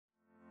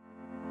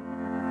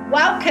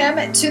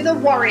Welcome to the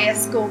Warrior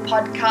School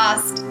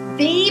podcast,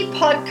 the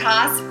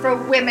podcast for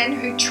women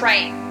who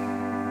train.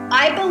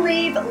 I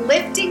believe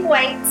lifting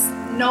weights,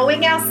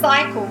 knowing our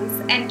cycles,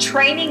 and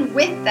training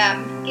with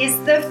them is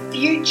the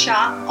future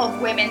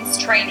of women's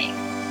training.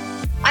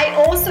 I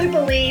also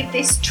believe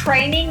this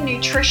training,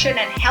 nutrition,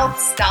 and health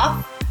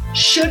stuff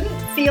shouldn't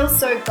feel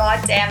so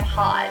goddamn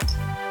hard,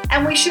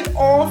 and we should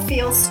all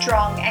feel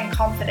strong and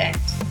confident.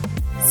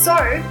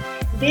 So,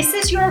 this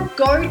is your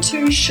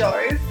go-to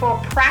show for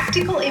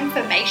practical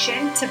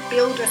information to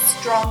build a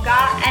stronger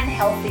and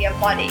healthier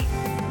body.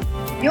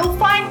 You'll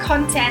find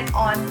content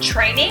on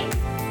training,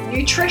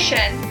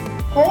 nutrition,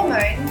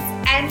 hormones,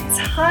 and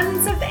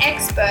tons of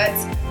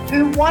experts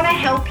who want to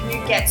help you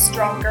get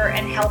stronger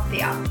and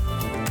healthier.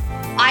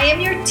 I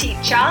am your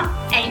teacher,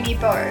 Amy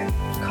Bowe,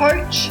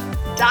 coach,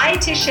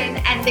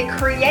 dietitian, and the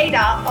creator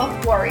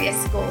of Warrior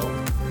School.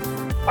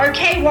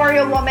 Okay,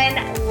 warrior woman,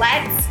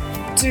 let's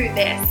do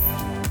this.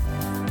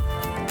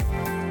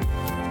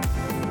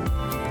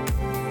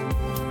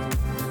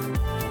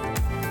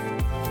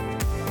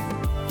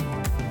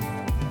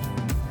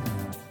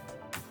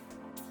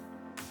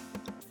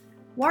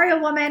 Warrior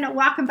woman,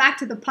 welcome back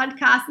to the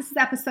podcast. This is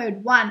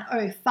episode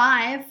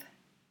 105.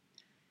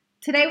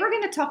 Today we're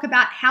going to talk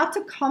about how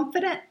to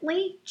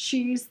confidently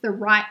choose the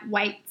right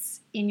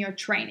weights in your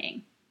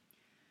training.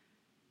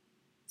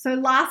 So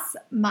last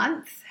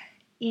month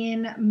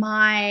in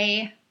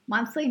my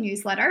monthly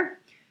newsletter,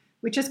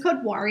 which is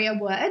called Warrior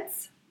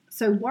Words.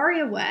 So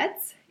Warrior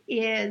Words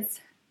is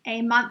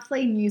a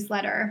monthly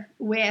newsletter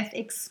with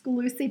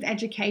exclusive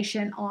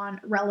education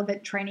on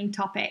relevant training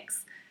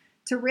topics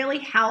to really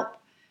help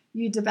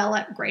you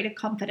develop greater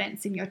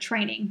confidence in your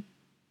training.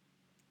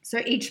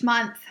 So each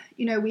month,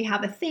 we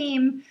have a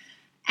theme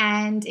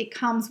and it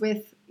comes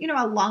with,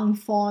 a long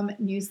form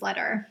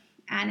newsletter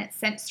and it's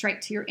sent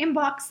straight to your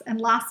inbox. And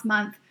last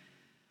month,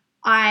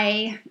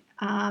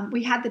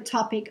 we had the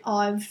topic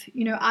of,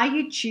 are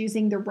you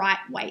choosing the right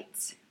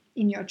weights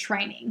in your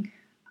training?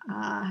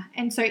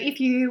 And so if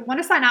you want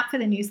to sign up for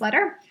the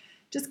newsletter,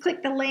 just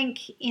click the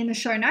link in the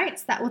show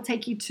notes. That will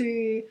take you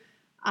to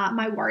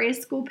my Warrior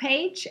School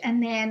page,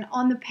 and then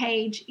on the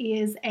page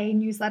is a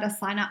newsletter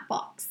sign-up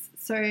box.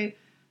 So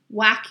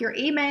whack your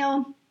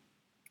email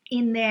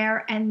in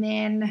there, and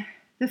then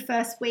the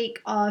first week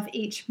of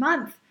each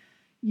month,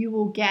 you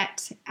will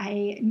get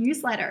a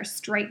newsletter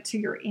straight to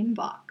your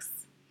inbox.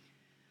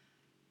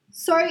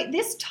 So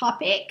this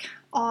topic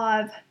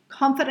of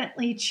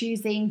confidently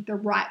choosing the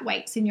right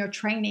weights in your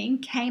training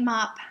came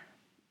up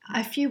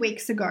a few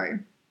weeks ago.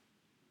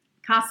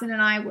 Carson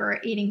and I were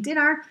eating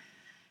dinner,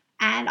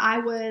 and I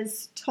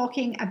was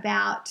talking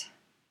about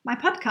my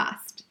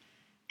podcast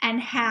and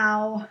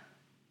how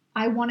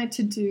I wanted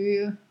to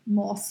do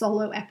more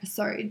solo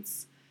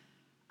episodes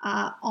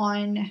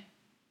on,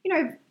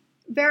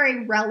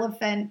 very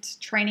relevant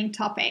training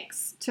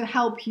topics to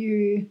help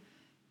you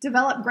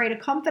develop greater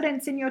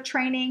confidence in your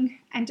training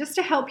and just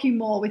to help you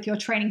more with your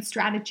training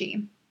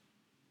strategy.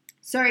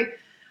 So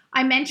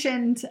I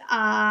mentioned,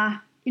 a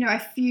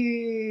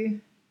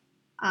few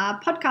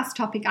podcast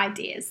topic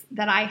ideas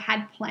that I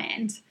had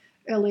planned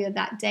earlier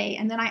that day.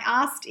 And then I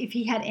asked if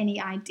he had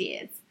any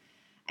ideas.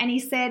 And he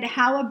said,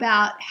 how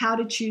about how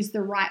to choose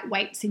the right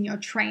weights in your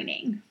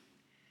training?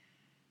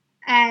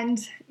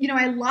 And,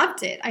 I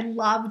loved it. I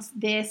loved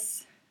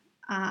this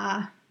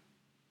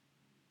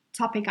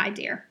topic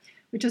idea,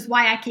 which is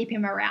why I keep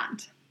him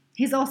around.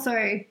 He's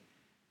also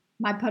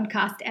my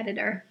podcast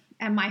editor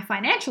and my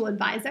financial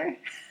advisor.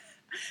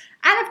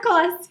 And of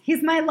course,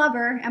 he's my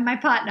lover and my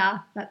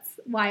partner. That's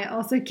why I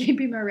also keep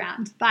him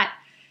around. But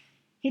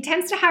he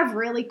tends to have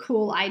really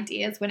cool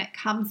ideas when it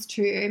comes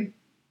to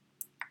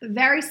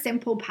very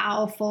simple,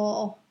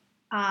 powerful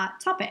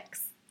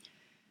topics.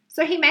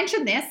 So he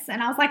mentioned this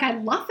and I was like, I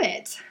love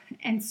it.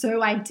 And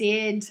so I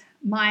did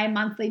my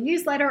monthly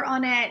newsletter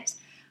on it.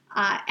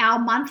 Our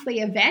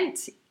monthly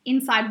event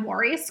inside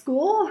Warrior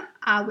School,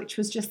 which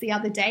was just the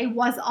other day,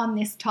 was on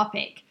this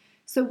topic.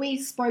 So we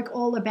spoke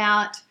all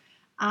about,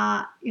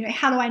 how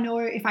do I know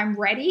if I'm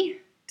ready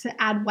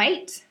to add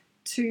weight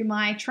to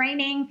my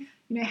training?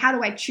 How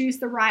do I choose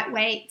the right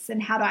weights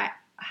and how do I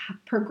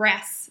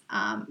progress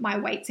my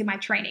weights in my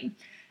training?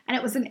 And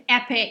it was an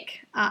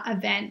epic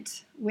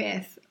event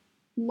with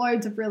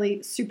loads of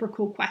really super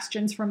cool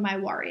questions from my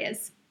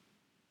warriors.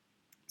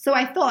 So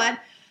I thought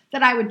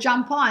that I would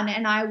jump on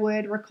and I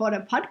would record a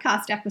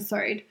podcast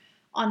episode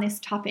on this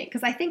topic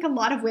because I think a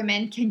lot of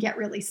women can get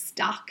really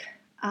stuck.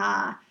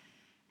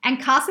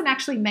 And Carson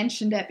actually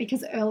mentioned it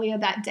because earlier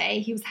that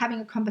day he was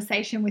having a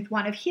conversation with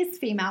one of his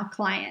female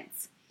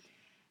clients.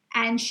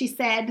 And she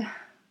said,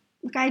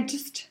 look, I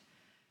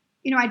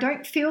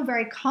don't feel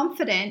very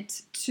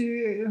confident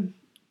to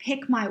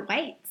pick my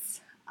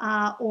weights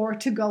or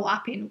to go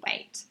up in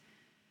weight.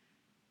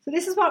 So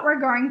this is what we're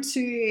going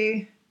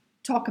to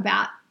talk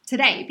about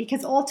today,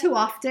 because all too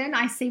often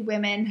I see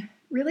women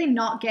really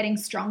not getting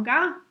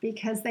stronger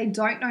because they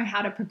don't know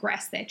how to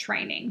progress their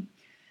training.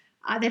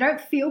 They don't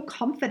feel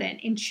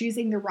confident in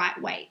choosing the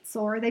right weights,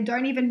 or they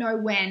don't even know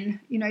when,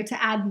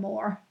 to add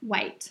more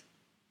weight.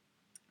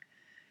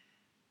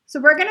 So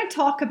we're going to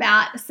talk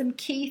about some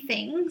key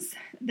things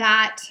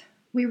that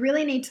we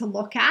really need to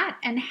look at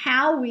and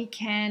how we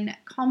can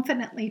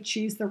confidently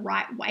choose the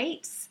right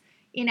weights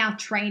in our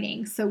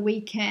training so we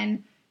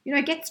can,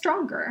 get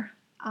stronger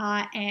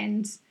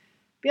and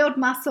build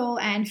muscle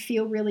and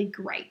feel really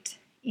great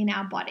in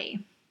our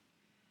body.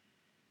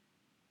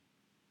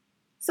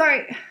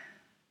 So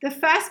the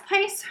first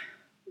place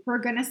we're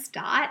going to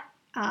start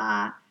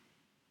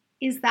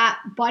is that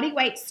body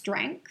weight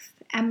strength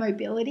and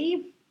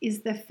mobility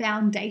is the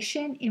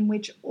foundation in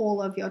which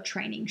all of your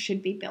training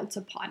should be built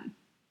upon.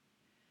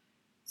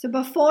 So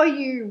before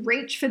you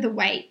reach for the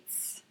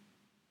weights,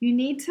 you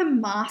need to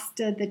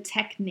master the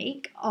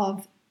technique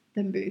of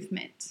the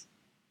movement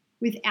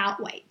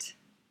without weight.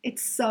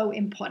 It's so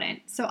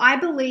important. So I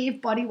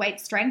believe body weight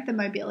strength and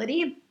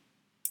mobility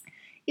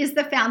is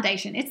the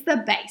foundation. It's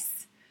the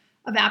base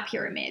of our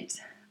pyramid.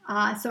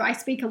 So I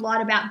speak a lot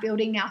about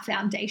building our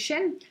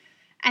foundation,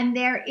 and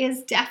there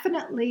is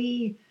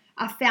definitely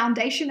a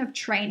foundation of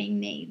training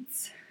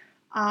needs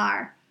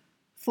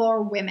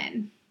for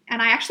women. And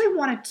I actually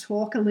want to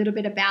talk a little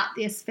bit about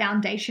this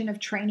foundation of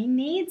training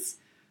needs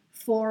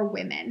for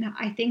women.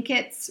 I think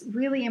it's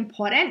really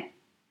important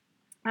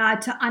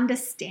to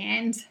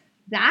understand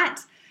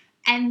that,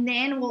 and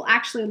then we'll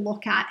actually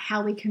look at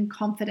how we can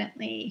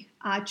confidently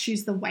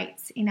choose the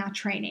weights in our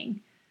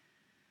training.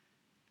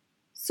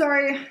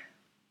 So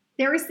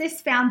there is this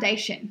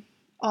foundation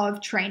of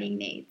training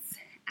needs,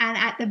 and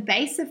at the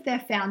base of their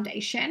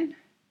foundation,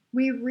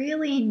 we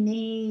really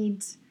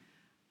need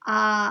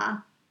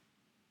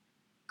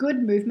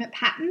good movement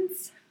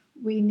patterns.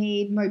 We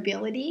need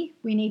mobility.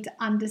 We need to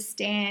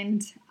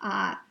understand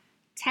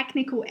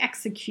technical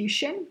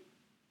execution.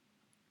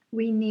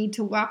 We need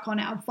to work on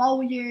our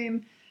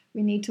volume.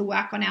 We need to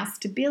work on our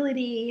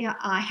stability,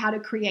 how to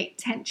create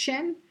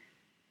tension.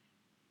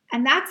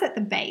 And that's at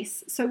the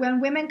base. So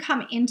when women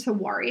come into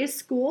Warrior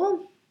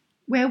School,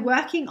 we're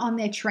working on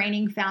their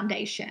training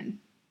foundation.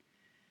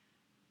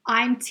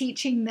 I'm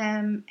teaching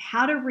them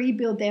how to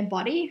rebuild their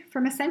body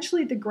from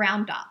essentially the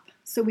ground up.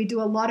 So we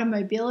do a lot of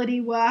mobility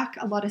work,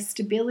 a lot of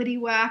stability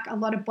work, a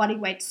lot of body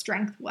weight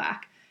strength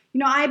work.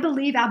 I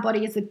believe our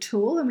body is a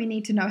tool and we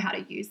need to know how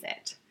to use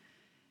it.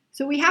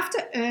 So we have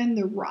to earn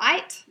the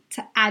right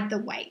to add the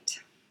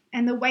weight.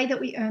 And the way that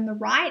we earn the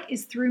right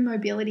is through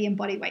mobility and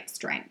body weight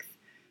strength,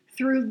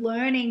 through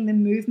learning the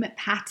movement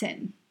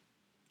pattern,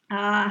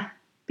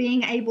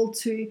 being able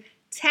to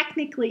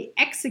technically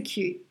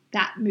execute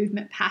that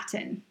movement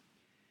pattern.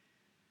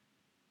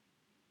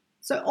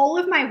 So all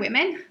of my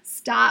women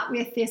start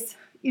with this,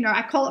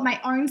 I call it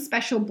my own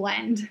special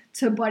blend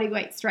to body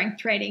weight strength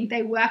training.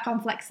 They work on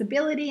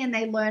flexibility and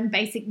they learn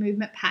basic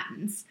movement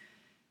patterns,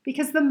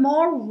 because the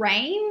more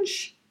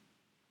range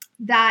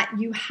that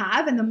you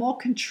have and the more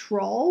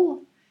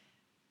control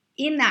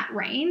in that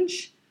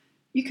range,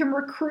 you can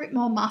recruit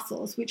more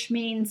muscles, which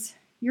means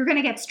you're going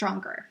to get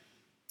stronger.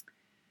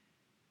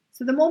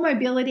 So the more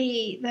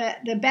mobility,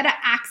 the better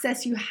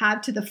access you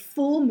have to the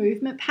full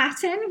movement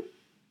pattern,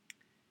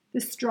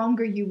 the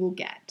stronger you will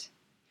get.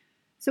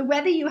 So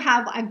whether you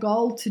have a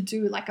goal to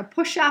do like a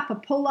push-up, a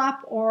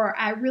pull-up, or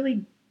a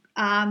really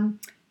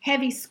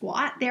heavy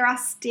squat, there are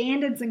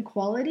standards and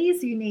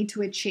qualities you need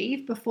to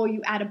achieve before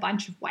you add a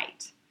bunch of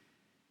weight.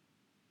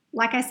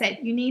 Like I said,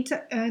 you need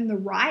to earn the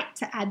right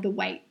to add the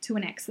weight to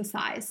an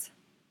exercise.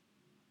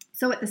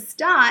 So at the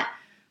start,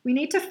 we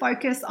need to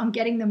focus on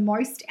getting the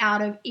most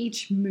out of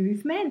each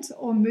movement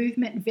or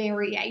movement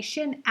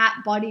variation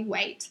at body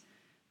weight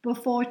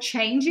before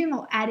changing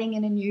or adding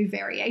in a new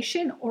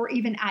variation or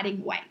even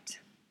adding weight.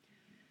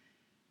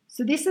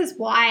 So this is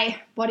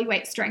why body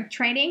weight strength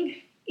training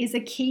is a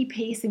key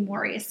piece in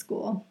Warrior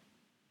School.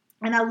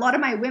 And a lot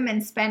of my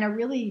women spend a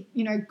really,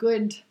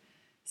 good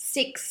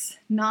 6,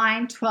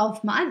 9,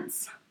 12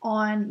 months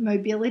on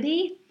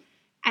mobility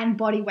and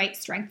body weight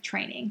strength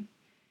training.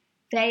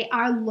 They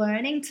are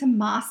learning to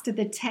master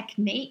the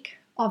technique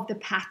of the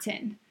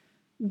pattern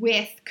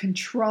with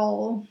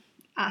control,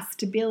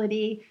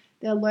 stability.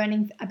 They're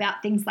learning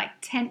about things like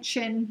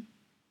tension.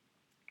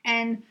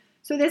 And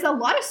so there's a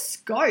lot of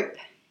scope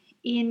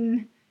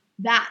in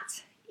that,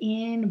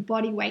 in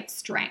body weight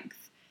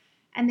strength.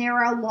 And there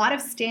are a lot of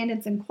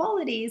standards and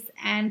qualities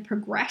and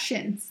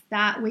progressions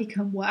that we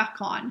can work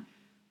on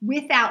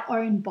with our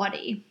own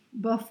body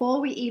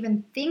before we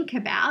even think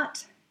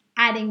about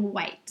adding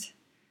weight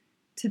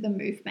to the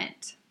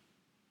movement.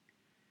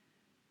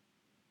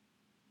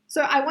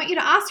 So I want you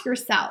to ask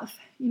yourself,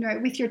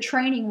 with your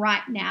training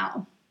right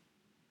now,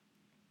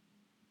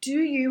 do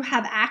you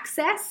have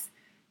access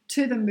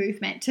to the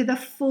movement, to the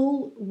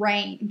full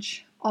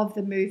range of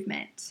the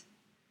movement?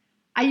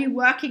 Are you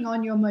working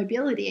on your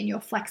mobility and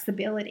your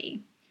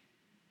flexibility?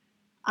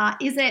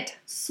 Is it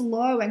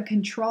slow and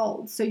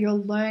controlled? So you're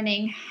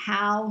learning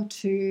how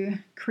to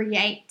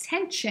create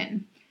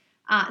tension,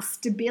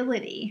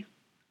 stability.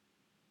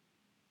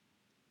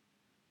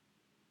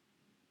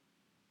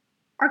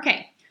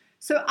 Okay,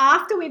 so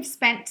after we've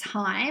spent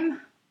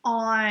time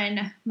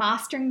on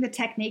mastering the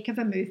technique of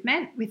a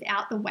movement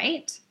without the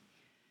weight,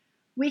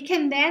 we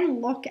can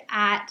then look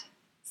at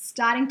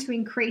starting to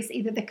increase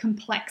either the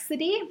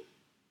complexity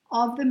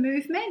of the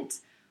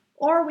movement,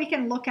 or we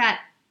can look at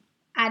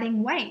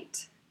adding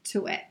weight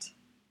to it.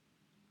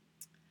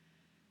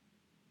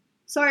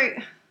 So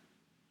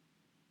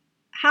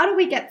how do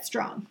we get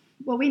strong?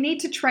 Well, we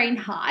need to train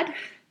hard,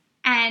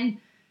 and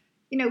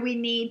we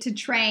need to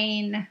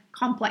train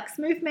complex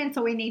movements,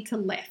 or we need to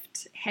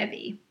lift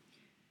heavy.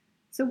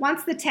 So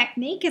once the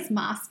technique is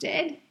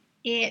mastered,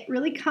 it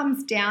really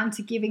comes down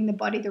to giving the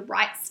body the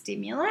right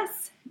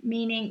stimulus,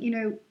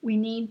 meaning, we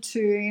need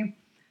to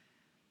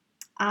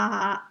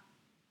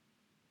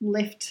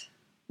lift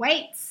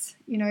weights,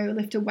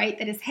 lift a weight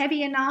that is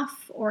heavy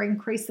enough, or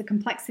increase the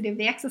complexity of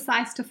the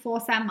exercise to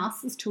force our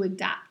muscles to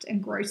adapt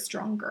and grow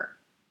stronger.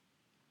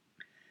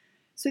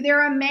 So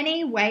there are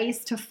many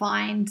ways to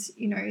find,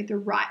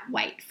 the right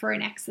weight for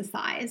an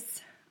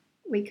exercise.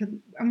 We're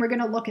going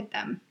to look at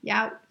them.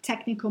 Yeah,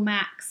 technical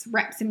max,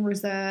 reps in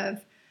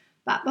reserve.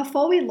 But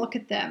before we look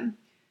at them,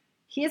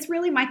 here's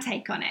really my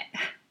take on it.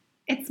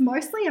 It's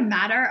mostly a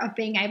matter of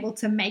being able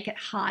to make it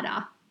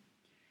harder.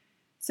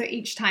 So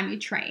each time you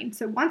train.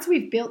 So once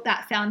we've built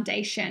that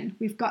foundation,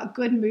 we've got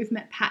good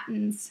movement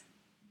patterns.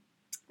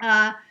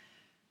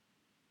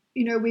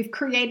 We've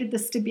created the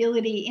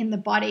stability in the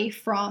body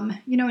from,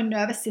 a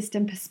nervous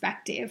system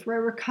perspective.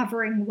 We're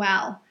recovering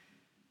well.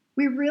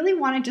 We really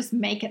want to just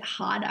make it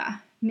harder.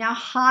 Now,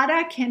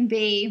 harder can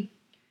be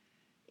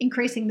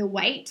increasing the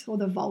weight or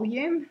the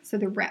volume, so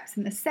the reps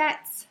and the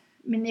sets,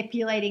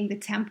 manipulating the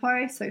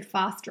tempo, so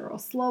faster or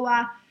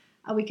slower.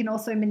 We can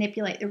also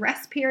manipulate the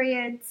rest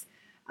periods.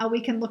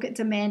 We can look at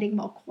demanding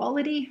more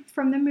quality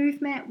from the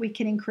movement. We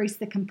can increase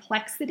the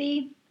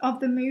complexity of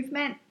the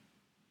movement.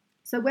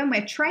 So when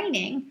we're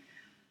training,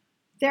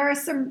 there are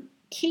some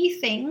key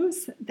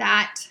things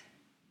that,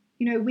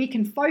 we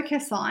can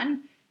focus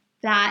on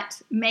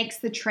that makes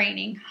the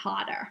training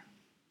harder.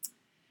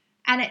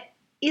 And it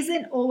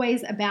isn't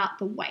always about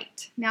the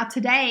weight. Now,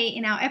 today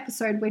in our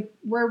episode,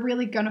 we're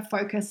really going to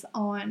focus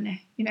on,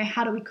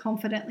 how do we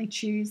confidently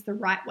choose the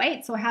right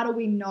weights, or how do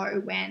we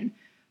know when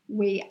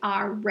we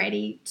are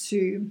ready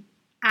to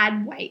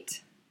add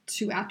weight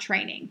to our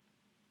training.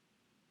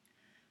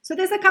 So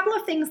there's a couple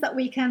of things that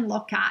we can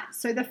look at.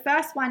 So the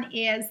first one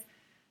is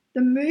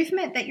the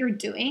movement that you're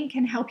doing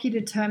can help you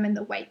determine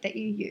the weight that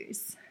you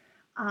use.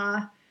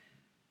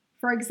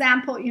 For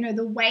example,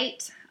 the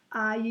weight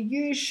you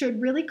use should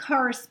really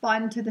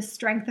correspond to the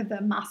strength of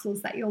the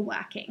muscles that you're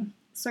working.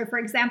 So for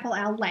example,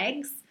 our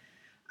legs,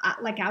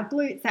 like our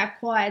glutes, our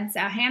quads,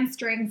 our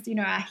hamstrings,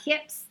 our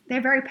hips, they're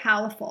very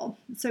powerful.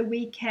 So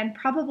we can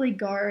probably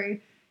go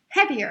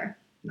heavier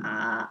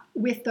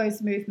with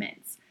those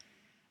movements.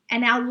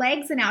 And our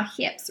legs and our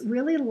hips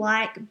really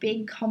like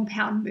big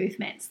compound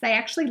movements. They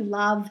actually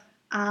love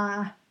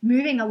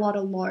moving a lot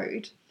of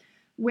load.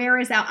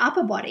 Whereas our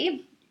upper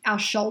body, our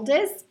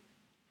shoulders,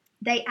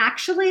 they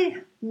actually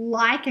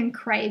like and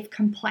crave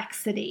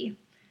complexity.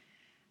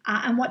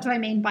 And what do I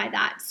mean by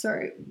that?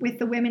 So with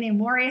the women in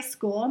Warrior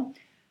School,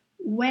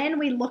 when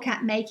we look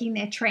at making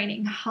their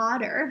training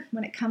harder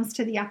when it comes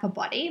to the upper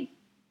body,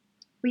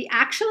 we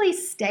actually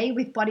stay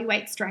with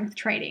bodyweight strength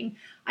training.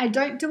 I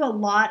don't do a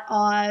lot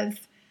of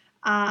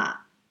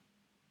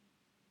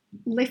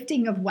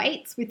lifting of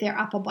weights with their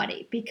upper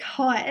body,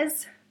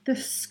 because the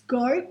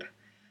scope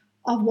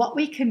of what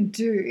we can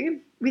do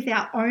with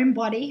our own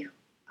body,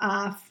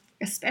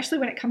 especially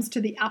when it comes to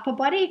the upper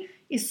body,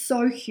 is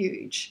so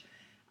huge.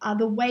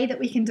 The way that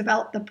we can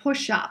develop the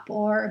push-up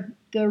or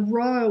the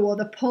row or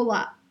the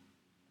pull-up,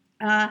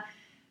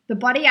 the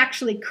body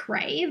actually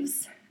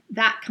craves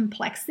that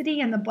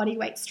complexity and the body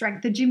weight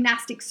strength, the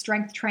gymnastic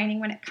strength training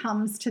when it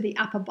comes to the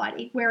upper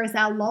body, whereas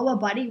our lower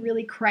body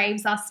really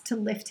craves us to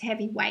lift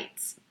heavy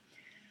weights.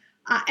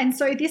 And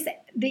so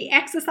the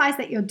exercise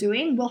that you're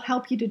doing will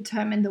help you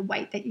determine the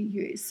weight that you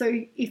use.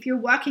 So if you're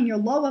working your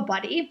lower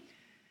body,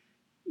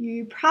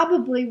 you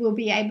probably will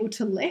be able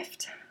to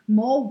lift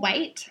more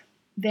weight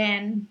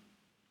than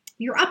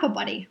your upper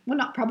body. Well,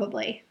 not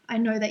probably. I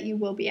know that you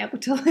will be able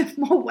to lift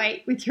more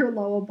weight with your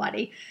lower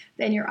body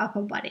than your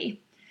upper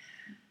body.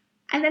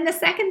 And then the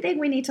second thing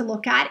we need to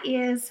look at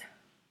is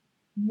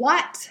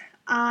what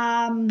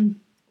are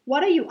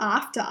you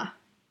after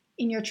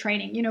in your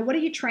training? What are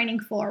you training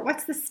for?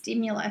 What's the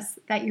stimulus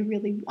that you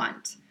really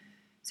want?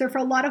 So for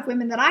a lot of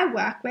women that I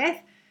work with,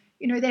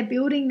 they're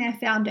building their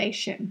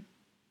foundation,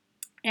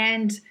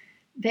 and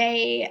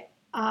they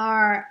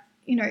are,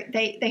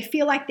 they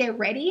feel like they're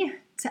ready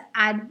to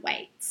add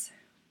weights.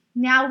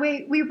 Now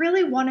we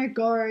really want to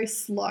go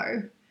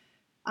slow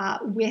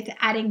with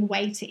adding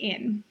weight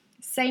in.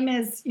 Same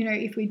as,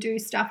 if we do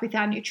stuff with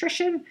our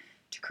nutrition,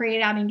 to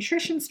create our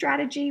nutrition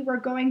strategy, we're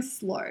going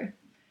slow.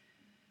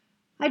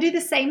 I do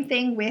the same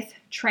thing with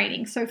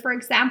training. So for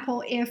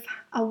example, if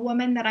a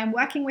woman that I'm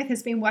working with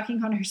has been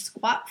working on her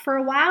squat for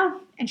a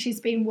while, and she's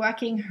been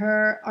working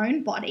her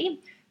own body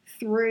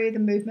through the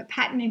movement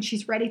pattern, and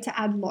she's ready to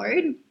add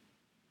load,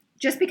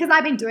 just because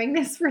I've been doing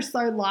this for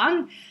so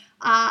long,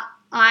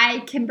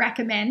 I can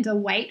recommend a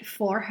weight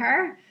for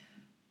her.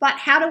 But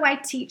how do I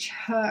teach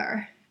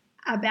her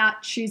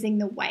about choosing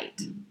the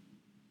weight?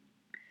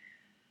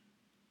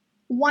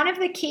 One of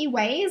the key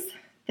ways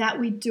that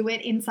we do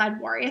it inside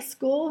Warrior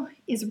School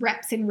is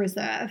reps in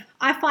reserve.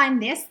 I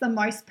find this the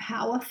most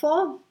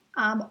powerful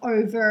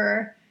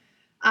over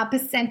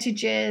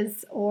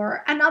percentages,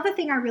 or another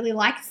thing I really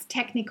like is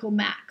technical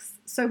max.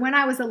 So when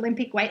I was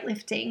Olympic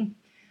weightlifting,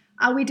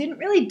 we didn't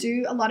really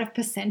do a lot of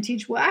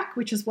percentage work,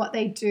 which is what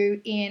they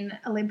do in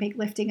Olympic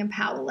lifting and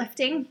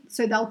powerlifting.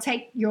 So they'll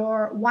take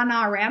your 1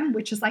 RM,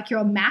 which is like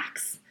your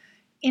max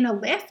in a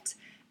lift,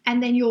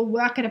 and then you'll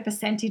work at a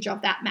percentage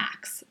of that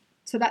max.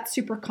 So that's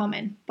super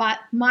common. But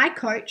my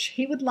coach,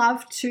 he would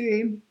love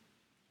to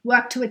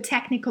work to a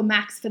technical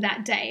max for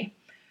that day.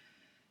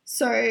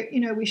 So,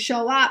 we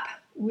show up,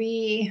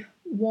 we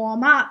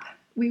warm up,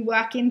 we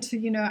work into,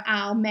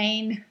 our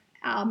main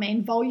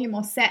volume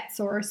or sets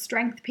or a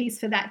strength piece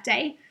for that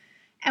day,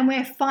 and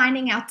we're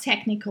finding our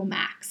technical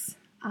max.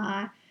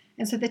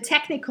 And so the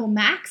technical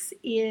max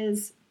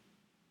is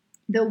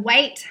the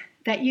weight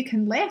that you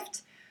can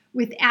lift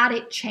without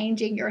it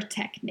changing your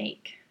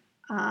technique.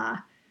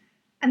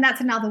 And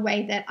that's another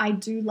way that I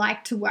do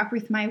like to work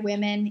with my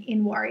women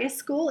in Warrior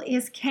School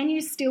is, can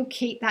you still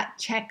keep that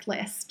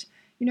checklist?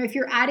 If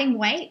you're adding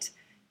weight,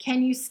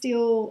 can you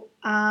still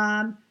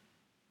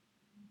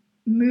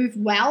move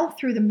well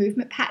through the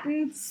movement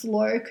pattern,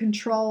 slow,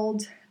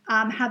 controlled,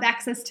 have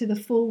access to the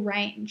full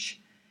range?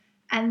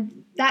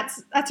 And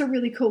that's a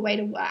really cool way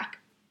to work.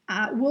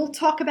 We'll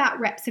talk about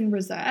reps in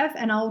reserve,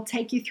 and I'll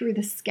take you through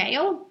the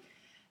scale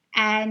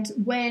and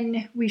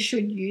when we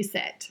should use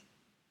it.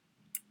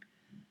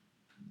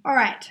 All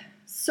right,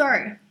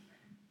 so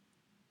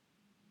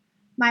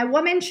my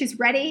woman, she's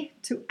ready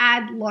to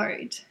add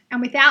load.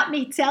 And without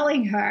me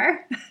telling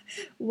her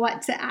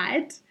what to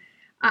add,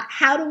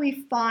 how do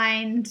we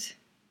find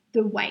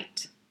the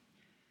weight?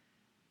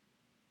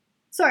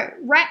 So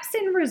reps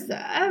in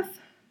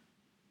reserve,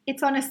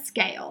 it's on a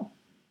scale.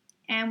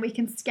 And we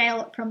can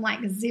scale it from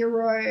like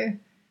 0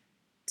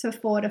 to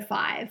 4 to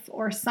 5,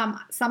 or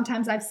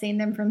sometimes I've seen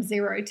them from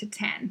 0 to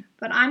 10.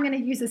 But I'm going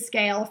to use a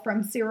scale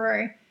from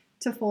 0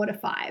 to 4 to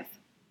 5.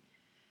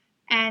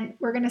 And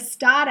we're going to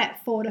start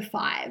at 4 to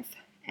 5.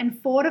 And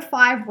 4 to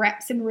 5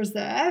 reps in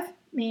reserve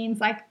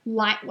means like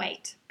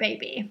lightweight,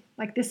 baby.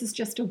 Like this is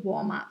just a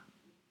warm up,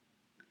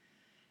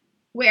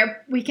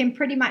 where we can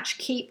pretty much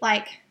keep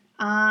like,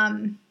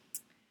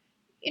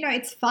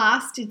 it's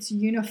fast, it's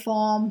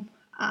uniform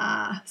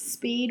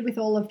speed with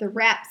all of the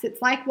reps.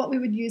 It's like what we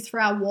would use for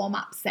our warm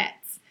up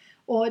sets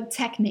or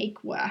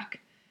technique work.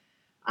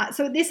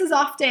 So this is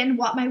often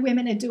what my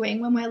women are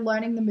doing when we're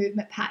learning the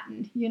movement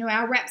pattern.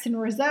 Our reps in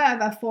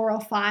reserve are 4 or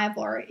 5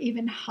 or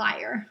even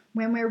higher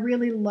when we're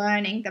really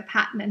learning the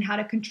pattern and how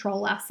to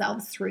control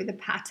ourselves through the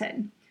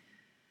pattern.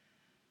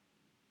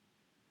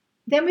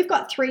 Then we've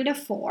got 3 to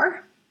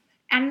 4,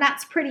 and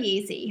that's pretty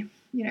easy.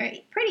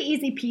 Pretty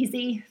easy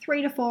peasy,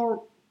 3 to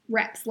 4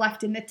 reps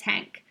left in the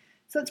tank.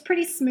 So it's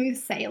pretty smooth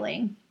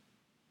sailing.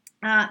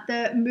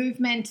 The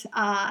movement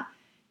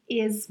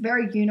is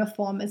very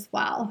uniform as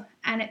well,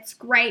 and it's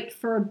great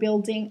for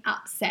building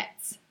up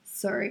sets.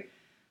 So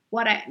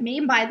what I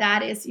mean by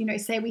that is,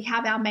 say we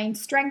have our main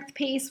strength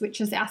piece,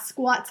 which is our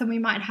squats, and we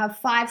might have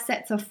 5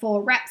 sets of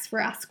 4 reps for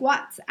our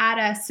squats at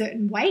a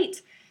certain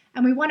weight,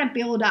 and we want to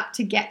build up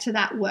to get to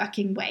that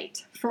working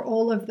weight for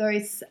all of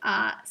those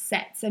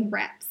sets and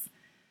reps.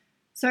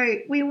 So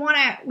we want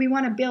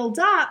to build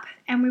up,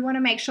 and we want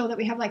to make sure that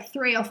we have like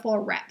 3 or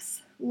 4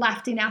 reps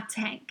left in our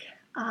tank.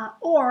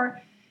 Or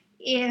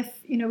if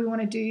we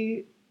want to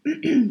do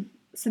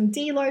some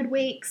deload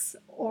weeks,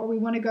 or we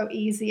want to go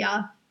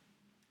easier,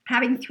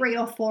 having 3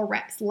 or 4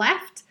 reps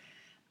left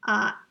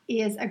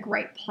is a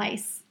great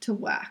place to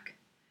work.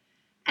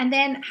 And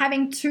then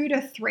having 2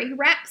 to 3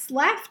 reps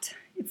left,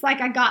 it's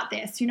like, I got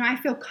this. I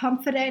feel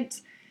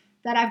confident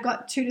that I've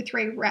got 2 to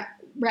 3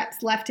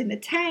 reps left in the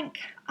tank.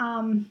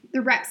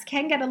 The reps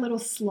can get a little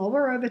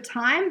slower over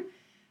time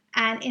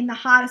and in the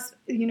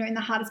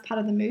hardest part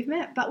of the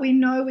movement, but we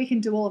know we can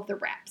do all of the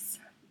reps.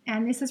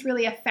 And this is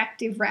really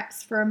effective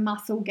reps for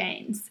muscle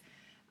gains,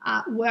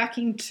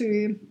 working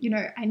to,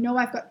 I know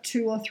I've got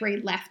 2 or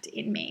 3 left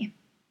in me.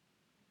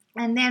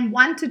 And then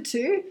 1 to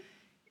 2,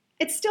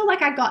 it's still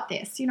like, I got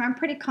this. I'm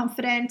pretty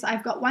confident.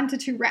 I've got 1 to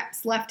 2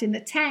 reps left in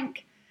the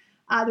tank.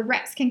 The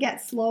reps can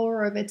get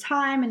slower over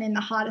time and in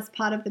the hardest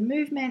part of the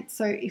movement.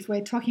 So if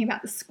we're talking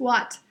about the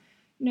squat,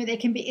 it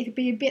can be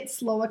a bit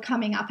slower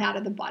coming up out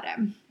of the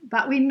bottom.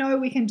 But we know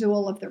we can do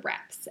all of the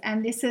reps.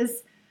 And this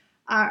is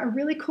a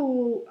really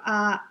cool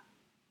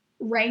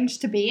range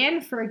to be in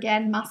for,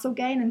 again, muscle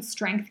gain and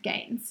strength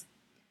gains.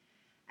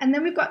 And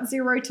then we've got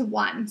 0 to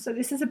 1. So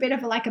this is a bit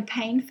of like a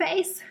pain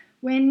phase.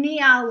 We're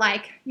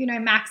near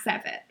max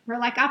effort. We're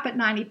like up at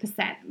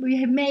 90%.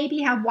 We maybe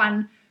have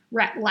 1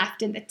 rep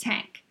left in the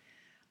tank.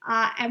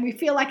 And we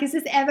feel like, is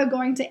this ever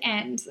going to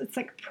end? It's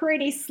like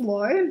pretty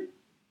slow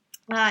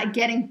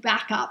getting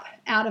back up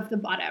out of the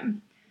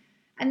bottom.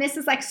 And this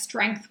is like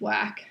strength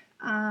work.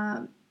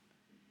 And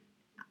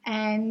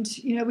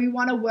we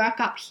want to work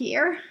up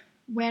here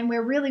when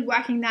we're really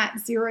working that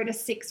 0 to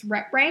 6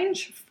 rep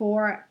range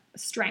for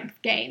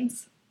strength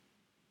gains.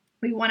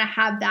 We want to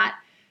have that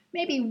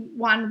maybe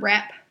 1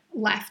 rep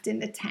left in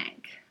the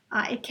tank.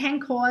 It can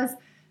cause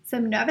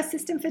some nervous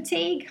system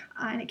fatigue,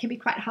 and it can be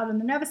quite hard on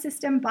the nervous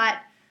system, but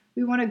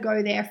we want to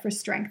go there for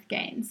strength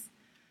gains.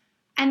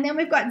 And then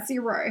we've got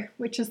 0,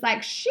 which is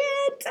like, shit,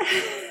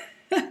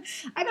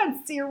 I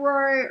got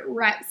 0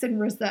 reps in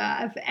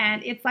reserve,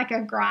 and it's like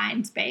a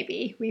grind,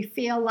 baby. We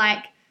feel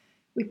like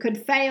we could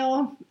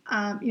fail.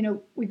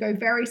 We go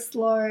very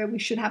slow. We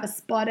should have a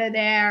spotter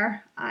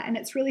there. And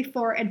it's really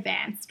for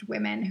advanced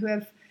women who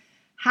have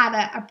had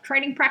a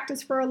training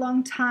practice for a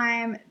long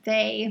time.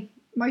 They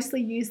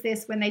mostly use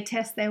this when they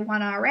test their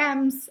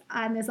 1RMs,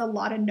 and there's a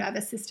lot of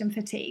nervous system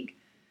fatigue.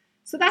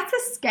 So that's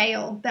a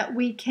scale that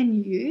we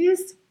can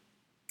use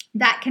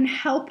that can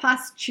help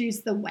us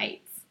choose the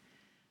weights.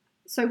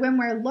 So when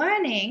we're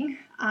learning,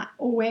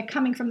 or we're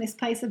coming from this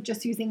place of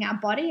just using our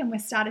body and we're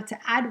started to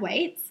add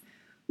weights,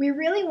 we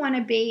really want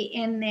to be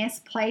in this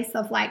place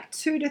of like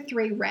 2 to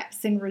 3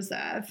 reps in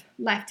reserve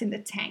left in the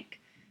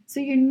tank. So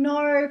you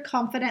know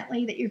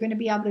confidently that you're going to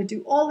be able to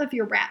do all of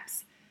your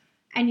reps,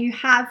 and you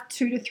have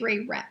 2 to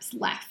 3 reps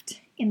left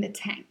in the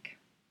tank.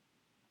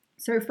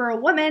 So for a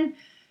woman,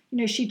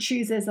 she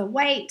chooses a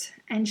weight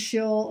and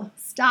she'll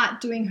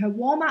start doing her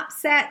warm-up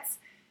sets,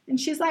 and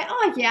she's like,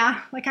 oh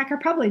yeah, like I could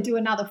probably do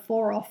another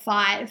 4 or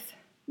 5.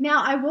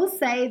 Now, I will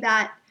say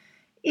that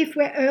if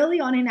we're early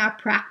on in our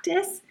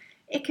practice,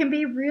 it can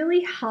be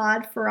really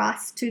hard for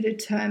us to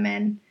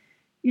determine,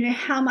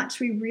 how much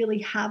we really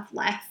have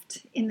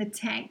left in the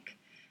tank.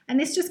 And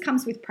this just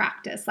comes with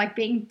practice, like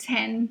being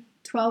 10,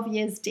 12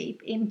 years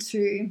deep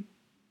into,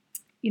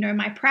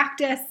 my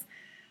practice.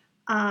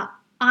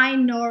 I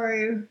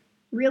know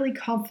really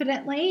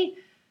confidently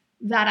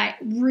that I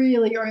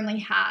really only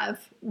have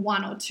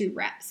 1 or 2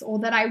 reps, or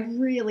that I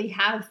really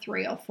have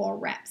 3 or 4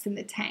 reps in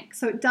the tank.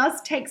 So it does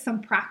take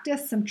some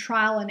practice, some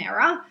trial and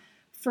error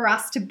for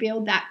us to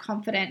build that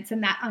confidence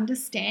and that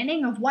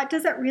understanding of what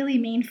does it really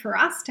mean for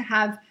us to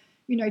have,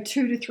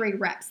 2 to 3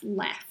 reps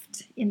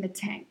left in the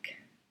tank.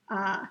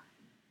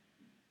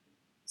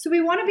 So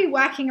we want to be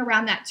working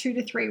around that 2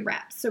 to 3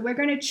 reps. So we're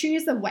going to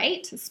choose a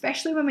weight,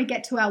 especially when we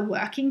get to our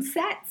working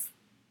sets,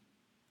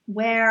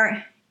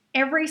 where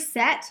every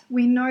set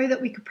we know that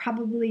we could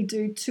probably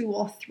do 2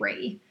 or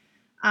 3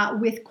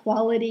 with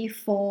quality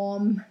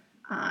form,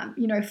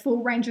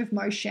 full range of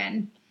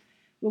motion,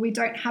 where we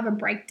don't have a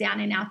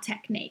breakdown in our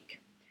technique.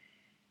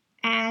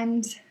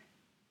 And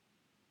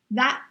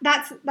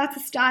that's a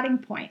starting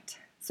point.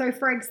 So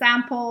for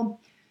example,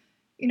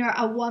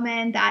 a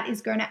woman that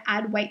is going to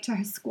add weight to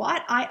her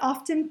squat, I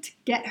often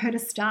get her to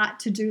start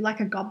to do like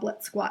a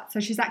goblet squat.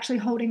 So she's actually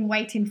holding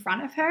weight in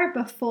front of her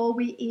before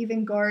we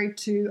even go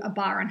to a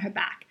bar on her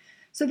back.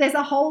 So there's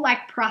a whole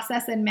like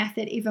process and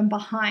method even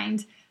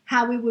behind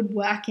how we would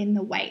work in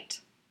the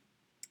weight.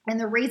 And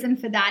the reason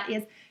for that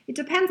is it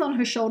depends on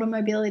her shoulder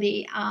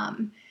mobility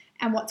and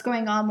what's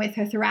going on with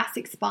her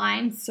thoracic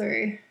spine. So,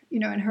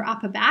 and her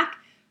upper back,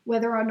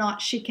 whether or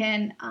not she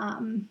can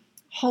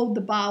hold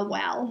the bar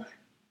well.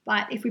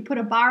 But if we put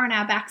a bar on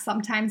our back,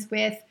 sometimes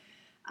with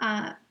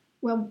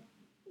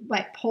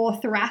poor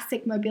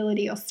thoracic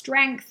mobility or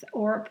strength,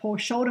 or poor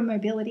shoulder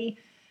mobility,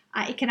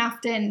 it can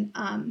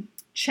often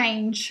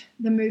change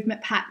the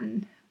movement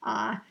pattern.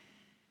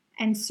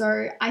 And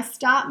so I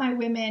start my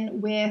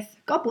women with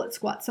goblet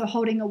squats, so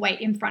holding a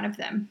weight in front of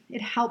them.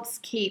 It helps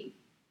keep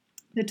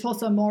the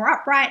torso more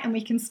upright, and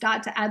we can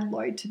start to add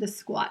load to the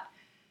squat.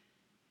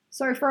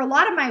 So for a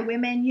lot of my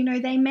women,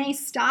 they may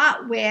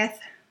start with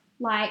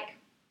like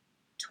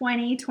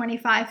 20,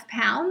 25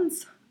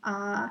 pounds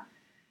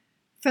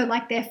for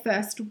like their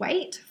first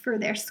weight for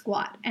their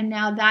squat. And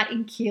now that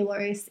in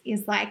kilos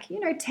is like,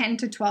 10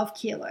 to 12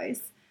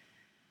 kilos.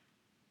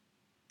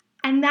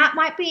 And that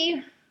might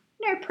be,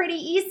 pretty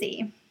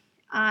easy.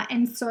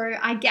 And so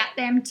I get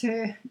them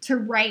to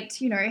rate,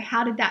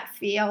 how did that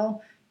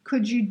feel?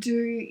 Could you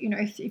do,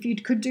 if you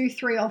could do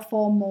 3 or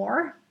 4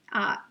 more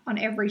on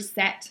every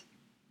set,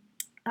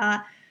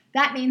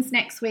 that means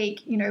next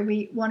week,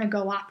 we want to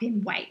go up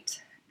in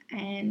weight.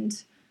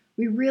 And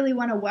we really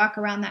want to work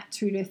around that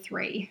 2 to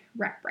 3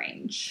 rep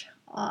range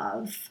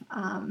of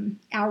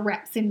our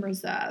reps in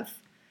reserve.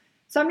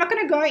 So I'm not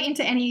going to go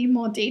into any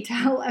more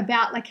detail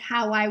about like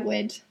how I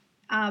would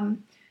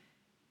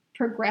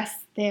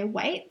progress their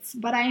weights,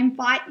 but I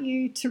invite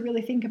you to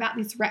really think about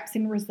these reps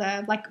in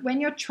reserve. Like when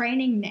you're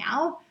training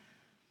now,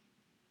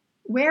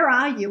 where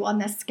are you on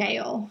the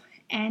scale?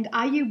 And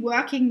are you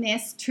working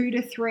this 2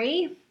 to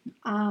 3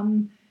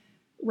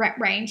 rep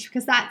range?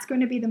 Because that's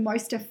going to be the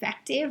most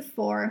effective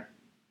for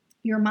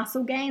your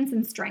muscle gains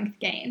and strength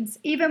gains.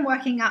 Even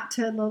working up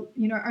to,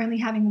 only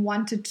having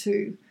 1 to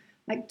 2,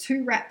 like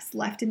 2 reps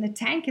left in the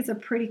tank is a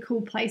pretty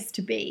cool place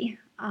to be.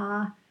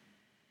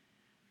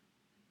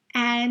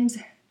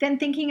 And then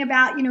thinking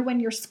about, when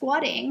you're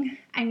squatting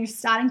and you're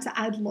starting to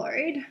add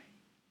load,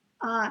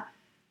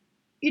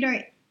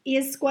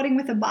 is squatting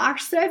with a bar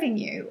serving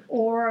you?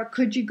 Or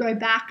could you go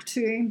back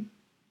to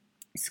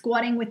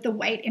squatting with the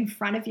weight in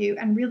front of you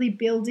and really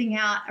building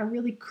out a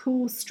really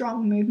cool,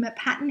 strong movement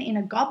pattern in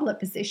a goblet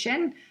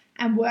position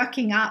and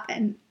working up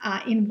and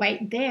in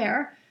weight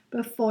there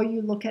before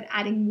you look at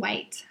adding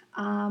weight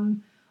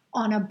on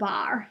a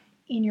bar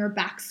in your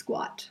back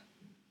squat.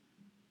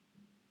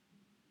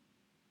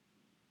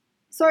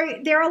 So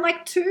there are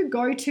like two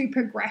go-to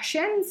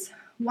progressions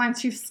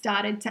once you've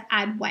started to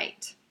add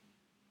weight.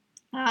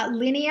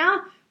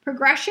 Linear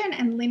progression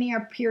and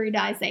linear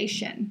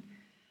periodization.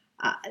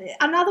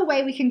 Another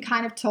way we can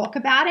kind of talk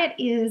about it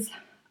is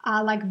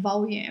like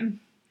volume.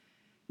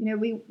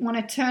 We want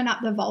to turn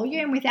up the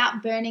volume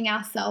without burning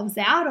ourselves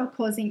out or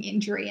causing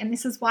injury. And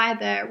this is why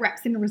the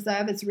reps in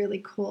reserve is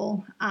really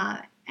cool.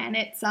 And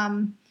it's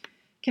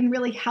can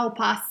really help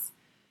us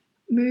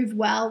move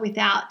well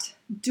without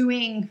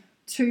doing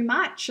too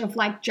much of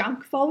like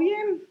junk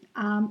volume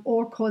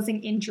or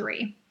causing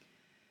injury.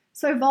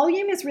 So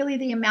volume is really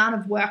the amount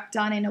of work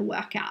done in a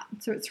workout.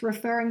 So it's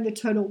referring the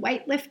total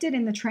weight lifted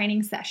in the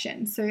training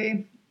session. So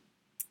the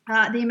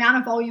amount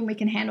of volume we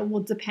can handle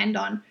will depend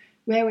on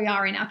where we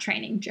are in our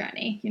training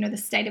journey, the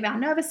state of our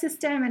nervous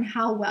system and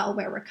how well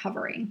we're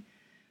recovering.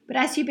 But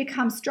as you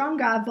become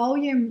stronger,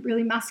 volume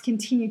really must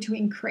continue to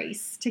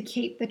increase to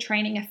keep the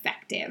training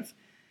effective.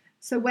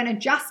 So when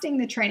adjusting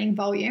the training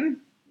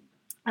volume,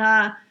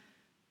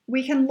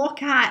 we can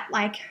look at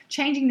like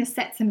changing the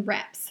sets and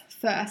reps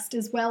first,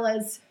 as well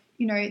as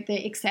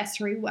the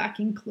accessory work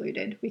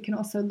included. We can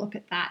also look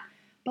at that.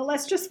 But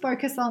let's just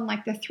focus on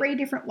like the 3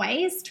 different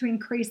ways to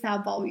increase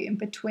our volume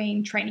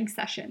between training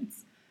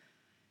sessions.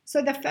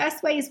 So the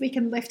first way is we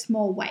can lift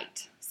more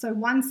weight. So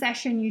one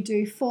session you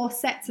do 4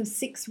 sets of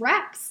 6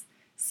 reps,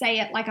 say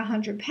at like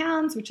 100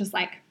 pounds, which is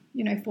like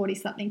 40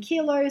 something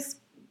kilos.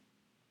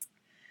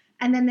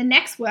 And then the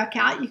next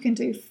workout you can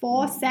do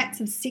 4 sets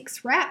of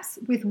 6 reps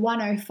with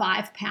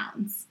 105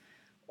 pounds,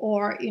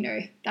 or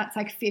that's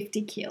like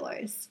 50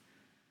 kilos.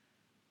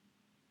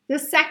 The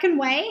second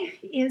way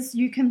is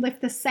you can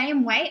lift the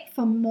same weight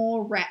for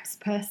more reps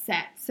per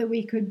set. So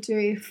we could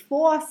do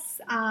 4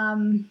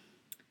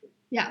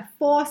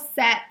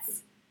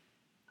 sets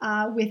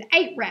with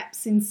 8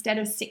 reps instead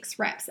of 6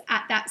 reps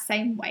at that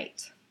same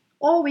weight.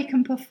 Or we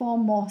can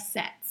perform more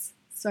sets.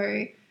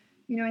 So,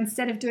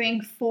 instead of doing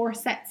 4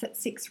 sets at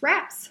 6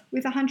 reps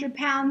with 100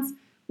 pounds,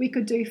 we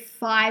could do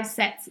 5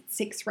 sets at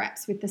 6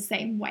 reps with the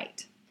same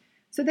weight.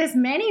 So there's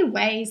many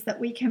ways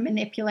that we can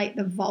manipulate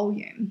the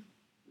volume.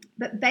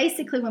 But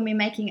basically, when we're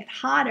making it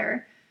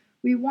harder,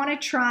 we want to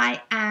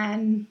try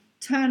and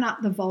turn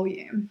up the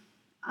volume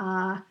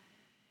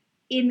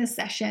in the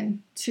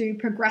session to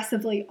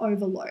progressively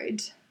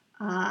overload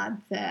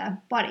the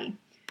body.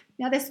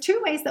 Now, there's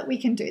 2 ways that we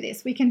can do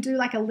this. We can do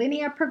like a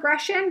linear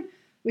progression,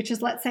 which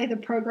is, let's say the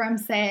program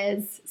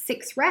says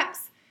 6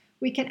 reps.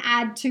 We can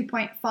add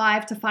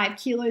 2.5 to 5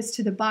 kilos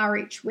to the bar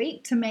each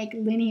week to make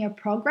linear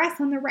progress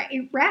on the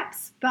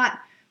reps, but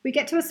we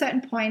get to a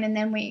certain point and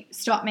then we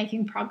stop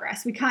making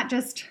progress. We can't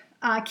just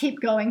keep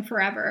going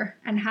forever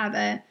and have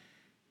a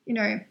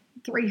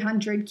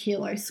 300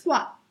 kilo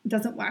squat. It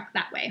doesn't work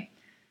that way.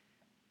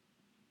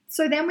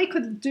 So then we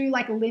could do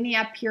like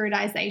linear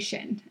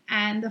periodization,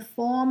 and the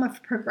form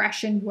of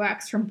progression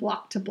works from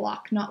block to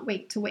block, not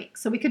week to week.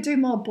 So we could do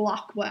more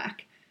block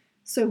work.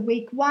 So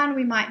week 1,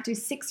 we might do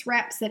 6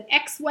 reps at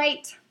X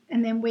weight,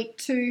 and then week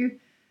 2,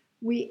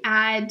 we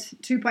add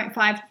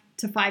 2.5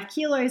 to 5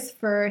 kilos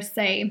for,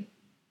 say,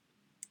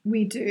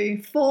 we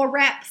do 4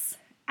 reps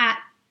at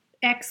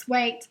X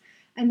weight,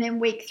 and then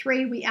week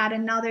 3, we add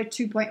another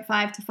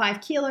 2.5 to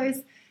 5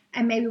 kilos,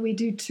 and maybe we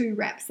do 2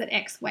 reps at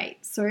X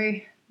weight. So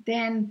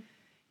then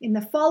in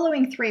the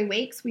following 3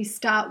 weeks, we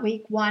start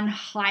week 1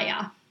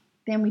 higher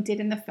than we did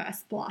in the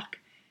first block.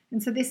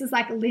 And so this is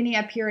like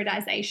linear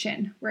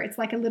periodization, where it's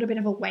like a little bit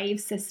of a wave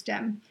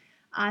system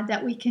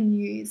that we can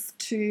use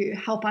to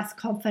help us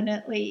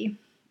confidently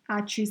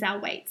choose our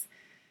weights.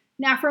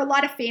 Now, for a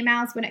lot of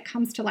females, when it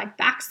comes to like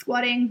back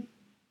squatting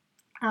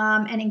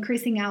and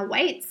increasing our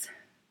weights,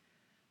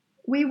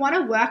 we want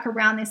to work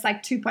around this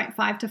like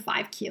 2.5 to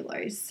 5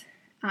 kilos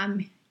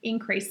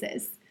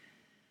increases.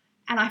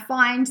 And I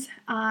find,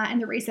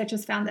 and the research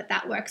has found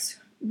that works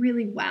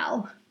really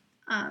well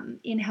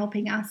in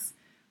helping us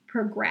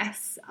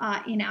progress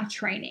in our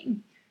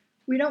training.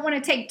 We don't want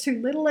to take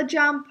too little a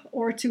jump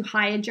or too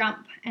high a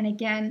jump. And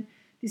again,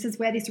 this is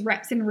where this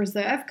reps in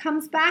reserve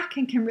comes back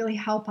and can really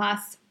help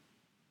us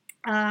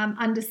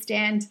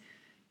understand,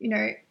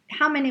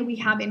 how many we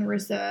have in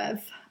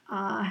reserve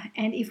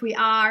and if we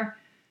are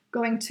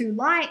going too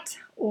light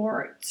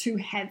or too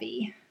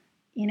heavy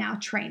in our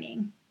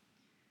training.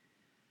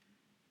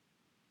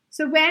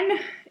 So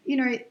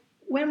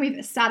when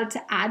we've started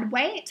to add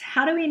weight,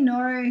 how do we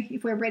know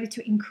if we're ready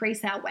to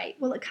increase our weight?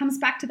 Well, it comes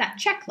back to that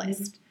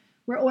checklist.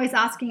 We're always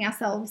asking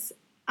ourselves,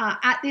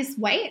 at this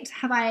weight,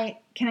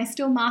 can I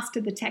still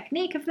master the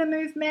technique of the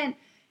movement?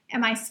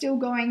 Am I still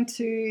going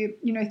to,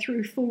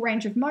 through full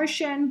range of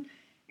motion?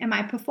 Am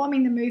I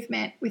performing the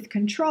movement with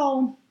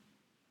control?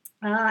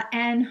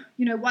 And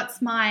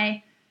what's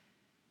my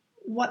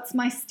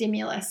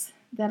stimulus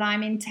that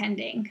I'm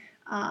intending?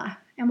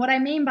 And what I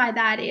mean by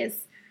that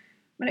is,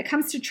 when it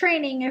comes to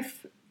training,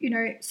 if,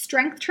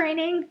 strength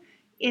training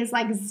is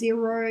like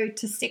 0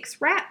 to 6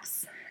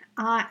 reps,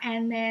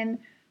 and then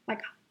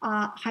like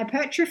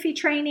Hypertrophy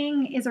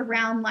training is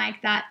around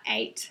like that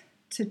 8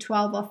 to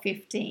 12 or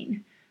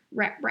 15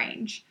 rep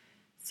range.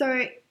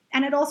 So,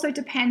 and it also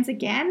depends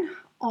again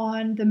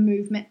on the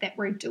movement that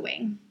we're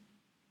doing.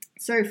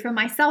 So for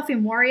myself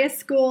in Warrior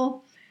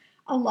School,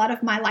 a lot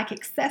of my like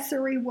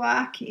accessory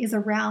work is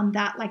around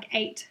that like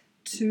 8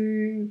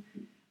 to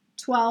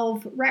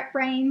 12 rep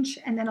range.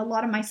 And then a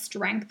lot of my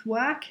strength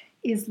work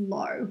is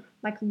low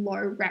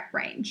rep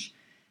range,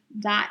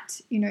 that,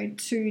 2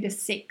 to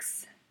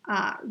 6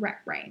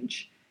 rep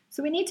range.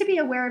 So we need to be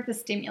aware of the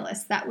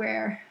stimulus that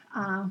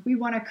we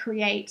want to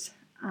create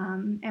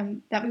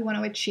and that we want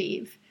to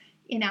achieve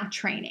in our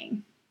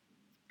training.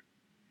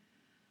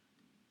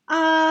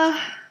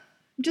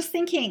 Just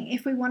thinking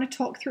if we want to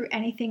talk through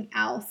anything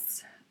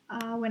else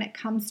when it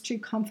comes to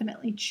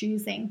confidently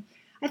choosing.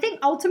 I think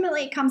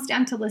ultimately it comes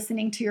down to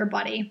listening to your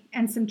body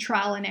and some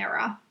trial and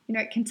error.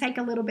 It can take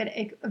a little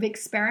bit of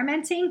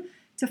experimenting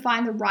to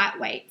find the right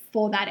weight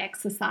for that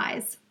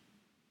exercise.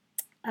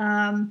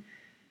 And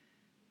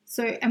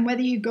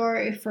whether you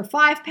go for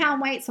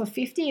 5-pound weights or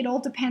 50, it all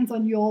depends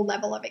on your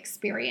level of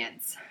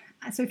experience.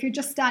 So if you're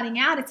just starting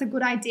out, it's a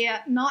good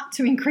idea not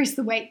to increase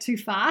the weight too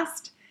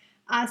fast.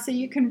 So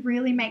you can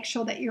really make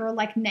sure that you're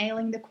like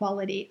nailing the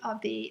quality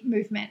of the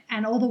movement.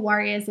 And all the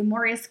warriors in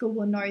Warrior School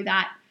will know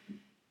that,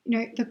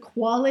 the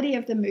quality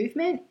of the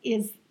movement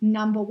is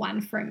number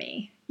one for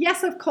me.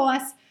 Yes, of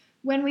course,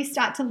 when we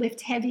start to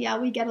lift heavier,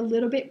 we get a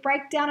little bit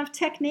breakdown of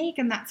technique,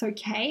 and that's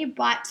okay.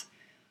 But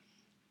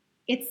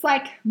it's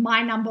like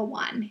my number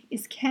one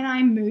is, can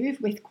I move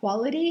with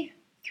quality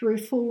through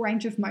full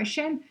range of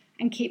motion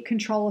and keep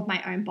control of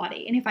my own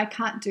body? And if I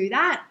can't do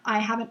that, I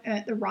haven't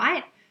earned the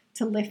right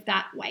to lift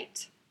that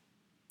weight.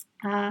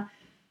 But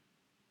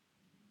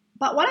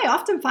what I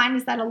often find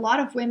is that a lot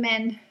of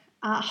women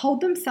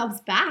hold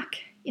themselves back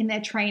in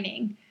their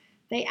training.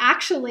 They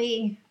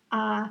actually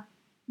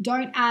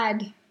don't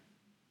add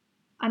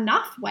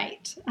enough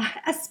weight,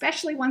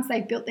 especially once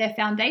they've built their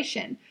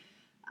foundation.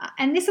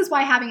 And this is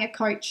why having a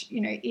coach,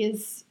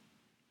 is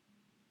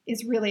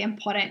really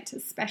important,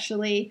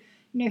 especially,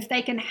 if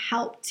they can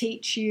help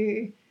teach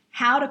you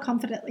how to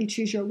confidently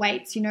choose your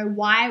weights,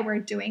 why we're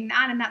doing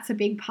that. And that's a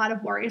big part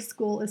of Warrior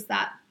School, is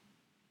that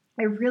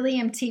I really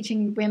am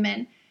teaching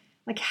women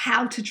like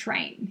how to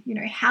train.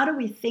 How do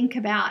we think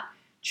about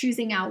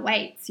choosing our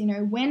weights?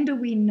 When do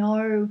we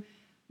know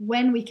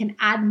when we can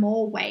add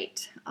more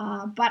weight?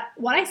 But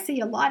what I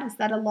see a lot is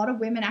that a lot of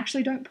women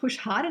actually don't push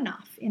hard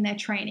enough in their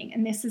training.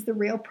 And this is the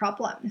real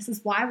problem. This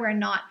is why we're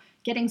not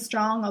getting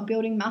strong or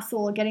building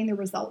muscle or getting the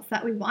results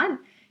that we want,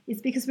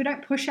 is because we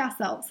don't push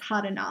ourselves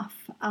hard enough.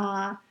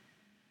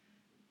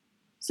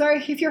 So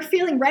if you're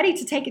feeling ready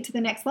to take it to the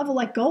next level,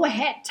 like go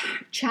ahead,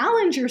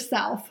 challenge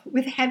yourself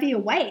with heavier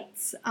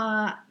weights.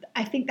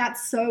 I think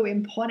that's so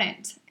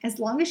important, as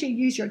long as you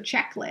use your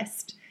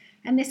checklist.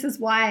 And this is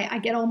why I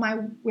get all my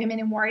women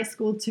in Warrior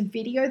School to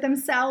video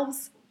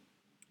themselves,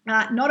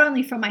 not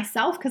only for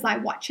myself, because I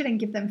watch it and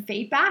give them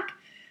feedback,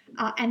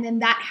 and then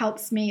that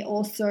helps me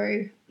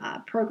also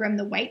program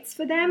the weights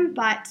for them,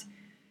 but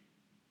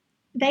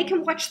they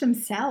can watch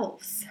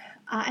themselves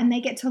and they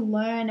get to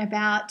learn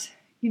about,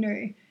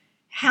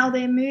 how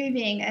they're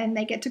moving, and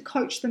they get to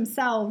coach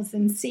themselves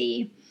and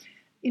see,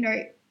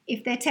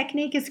 if their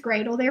technique is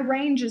great or their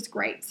range is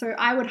great. So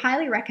I would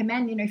highly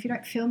recommend, if you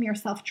don't film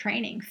yourself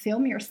training,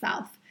 film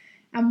yourself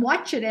and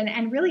watch it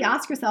and really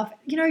ask yourself,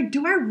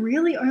 do I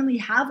really only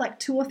have like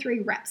 2 or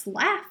 3 reps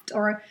left?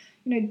 Or,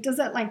 does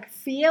it like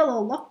feel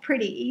or look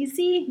pretty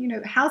easy?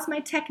 How's my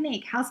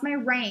technique? How's my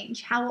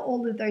range? How are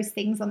all of those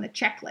things on the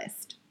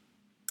checklist?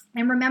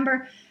 And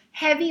remember,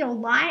 heavy or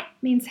light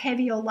means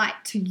heavy or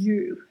light to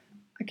you.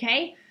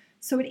 Okay,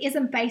 so it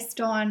isn't based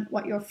on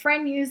what your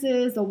friend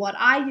uses or what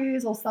I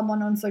use or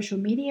someone on social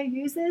media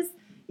uses.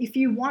 If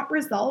you want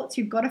results,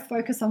 you've got to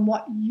focus on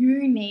what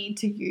you need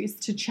to use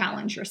to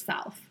challenge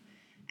yourself,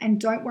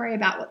 and don't worry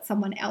about what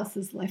someone else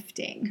is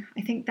lifting.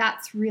 I think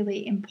that's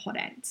really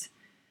important.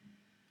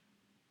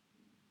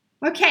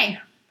 Okay,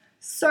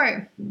 so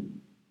I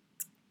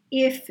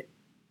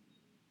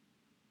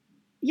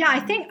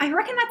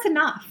reckon that's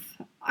enough.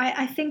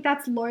 I think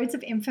that's loads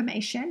of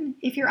information.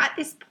 If you're at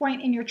this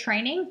point in your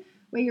training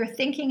where you're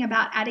thinking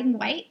about adding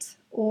weight,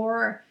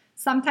 or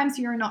sometimes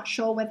you're not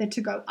sure whether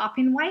to go up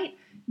in weight,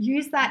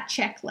 use that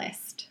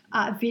checklist.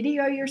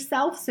 Video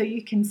yourself so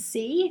you can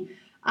see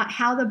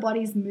how the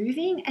body's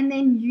moving, and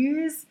then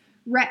use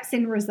reps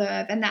in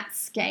reserve and that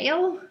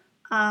scale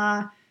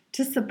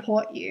to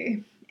support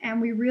you.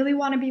 And we really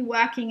want to be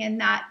working in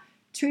that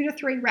 2 to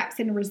 3 reps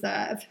in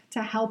reserve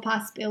to help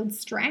us build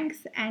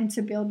strength and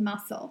to build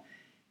muscle.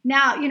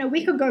 Now,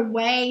 we could go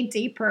way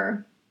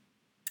deeper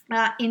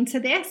into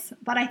this,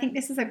 but I think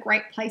this is a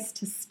great place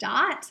to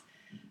start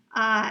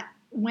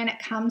when it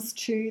comes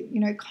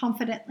to,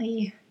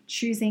 confidently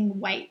choosing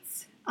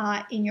weights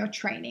in your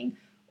training.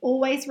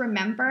 Always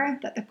remember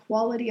that the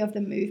quality of the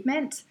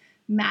movement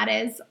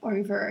matters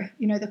over,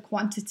 the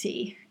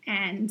quantity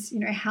and,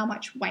 how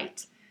much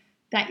weight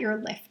that you're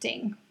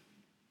lifting.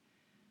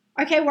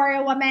 Okay,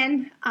 Warrior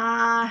Woman,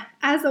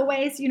 as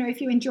always,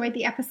 if you enjoyed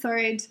the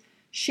episode,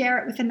 share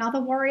it with another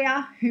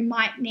warrior who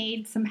might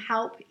need some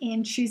help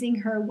in choosing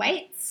her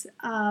weights.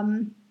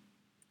 I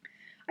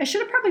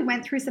should have probably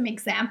went through some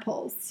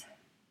examples.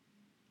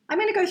 I'm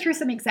going to go through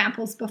some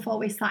examples before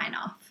we sign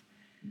off.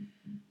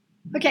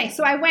 Okay,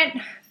 so I went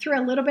through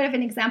a little bit of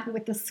an example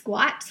with the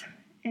squat.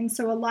 And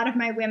so a lot of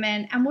my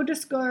women, and we'll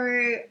just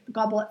go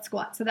goblet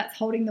squat. So that's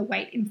holding the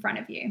weight in front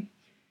of you.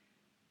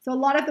 So a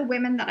lot of the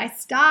women that I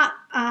start,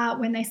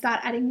 when they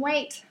start adding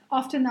weight,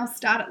 often they'll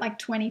start at like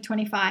 20,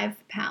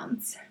 25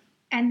 pounds.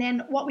 And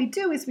then what we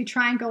do is we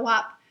try and go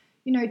up,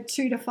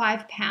 2 to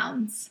 5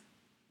 pounds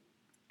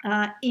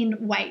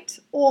in weight.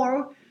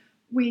 Or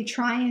we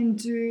try and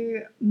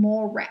do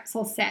more reps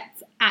or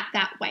sets at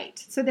that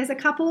weight. So there's a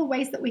couple of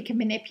ways that we can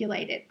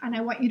manipulate it. And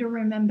I want you to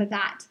remember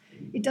that.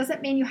 It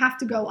doesn't mean you have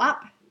to go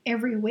up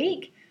every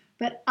week,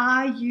 but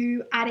are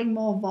you adding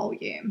more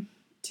volume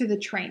to the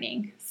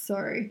training?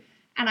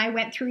 And I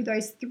went through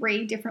those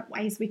 3 different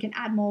ways we can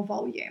add more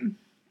volume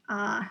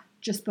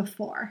just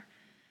before.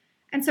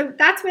 And so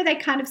that's where they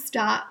kind of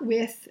start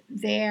with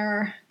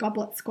their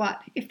goblet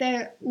squat. If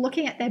they're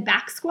looking at their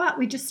back squat,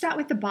 we just start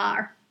with the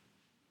bar.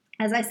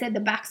 As I said, the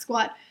back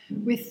squat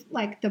with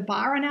like the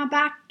bar on our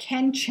back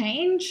can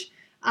change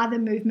the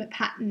movement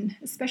pattern,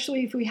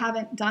 especially if we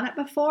haven't done it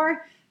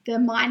before. The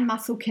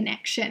mind-muscle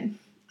connection,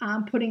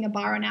 putting a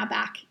bar on our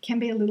back, can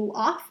be a little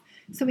off.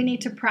 So we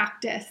need to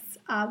practice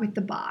with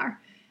the bar.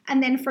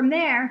 And then from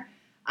there,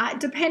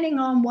 depending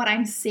on what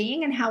I'm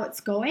seeing and how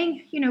it's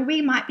going,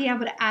 we might be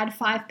able to add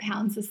 5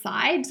 pounds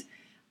aside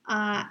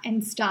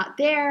and start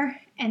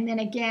there. And then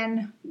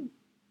again,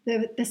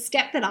 the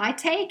step that I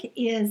take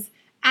is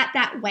at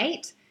that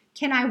weight,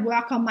 can I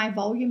work on my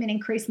volume and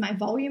increase my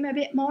volume a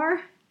bit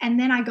more? And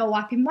then I go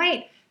up in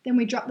weight, then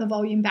we drop the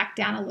volume back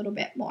down a little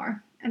bit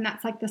more. And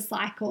that's like the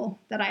cycle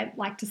that I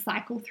like to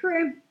cycle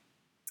through.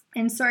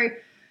 And so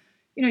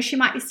she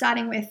might be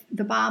starting with,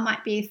 the bar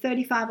might be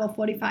 35 or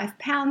 45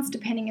 pounds,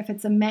 depending if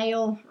it's a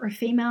male or a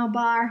female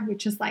bar,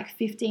 which is like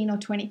 15 or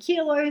 20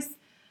 kilos.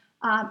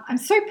 I'm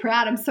so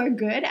proud. I'm so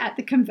good at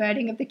the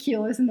converting of the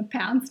kilos and the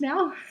pounds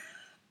now.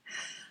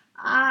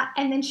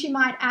 And then she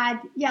might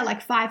add,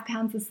 like 5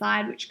 pounds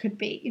aside, which could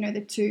be,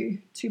 the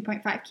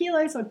 2.5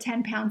 kilos or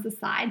 10 pounds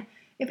aside.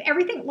 If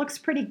everything looks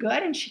pretty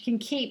good and she can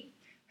keep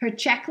her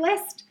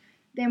checklist,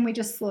 then we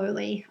just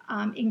slowly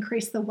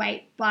increase the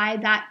weight by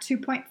that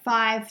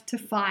 2.5 to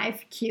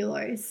 5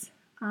 kilos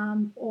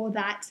or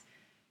that,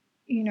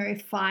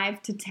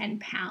 5 to 10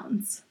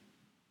 pounds.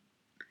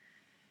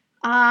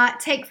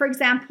 Take, for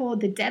example,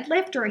 the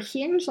deadlift or a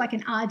hinge, like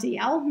an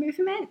RDL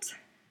movement.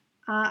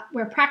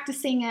 We're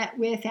practicing it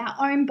with our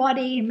own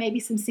body and maybe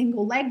some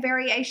single leg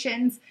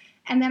variations.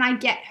 And then I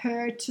get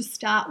her to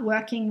start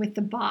working with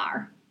the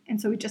bar. And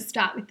so we just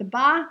start with the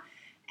bar.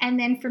 And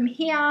then from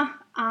here,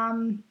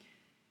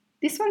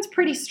 this one's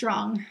pretty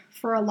strong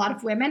for a lot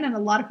of women, and a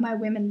lot of my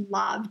women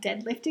love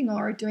deadlifting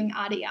or doing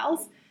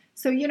RDLs.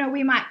 So,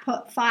 we might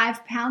put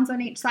 5 pounds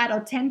on each side or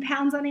 10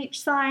 pounds on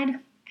each side,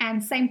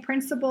 and same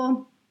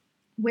principle,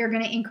 we're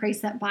going to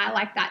increase it by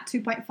like that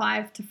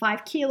 2.5 to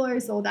 5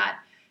 kilos or that,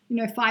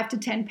 5 to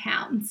 10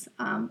 pounds.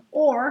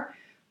 Or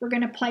we're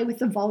going to play with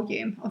the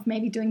volume of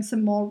maybe doing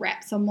some more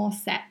reps or more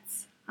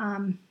sets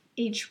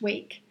each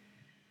week.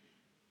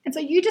 And so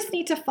you just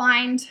need to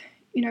find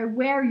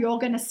where you're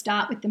going to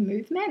start with the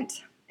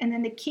movement. And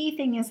then the key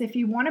thing is, if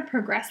you want to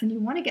progress and you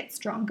want to get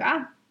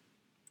stronger,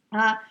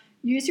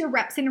 use your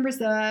reps in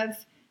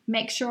reserve.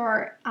 Make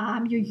sure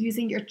you're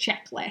using your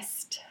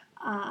checklist.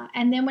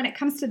 And then when it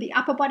comes to the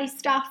upper body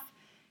stuff,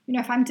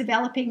 if I'm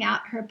developing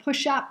out her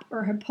push-up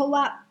or her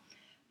pull-up,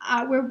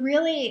 we're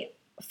really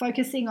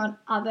focusing on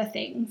other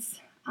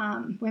things.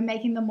 We're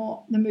making the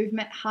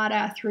movement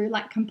harder through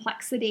like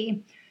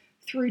complexity,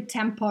 through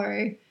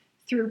tempo,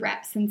 through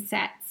reps and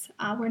sets.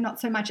 We're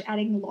not so much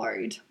adding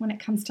load when it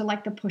comes to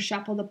like the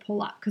push-up or the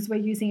pull-up, because we're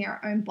using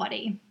our own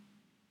body.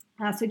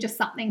 So just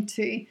something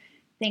to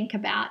think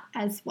about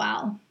as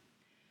well.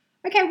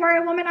 Okay,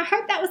 Warrior Woman, I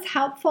hope that was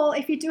helpful.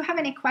 If you do have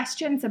any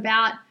questions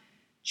about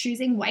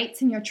choosing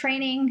weights in your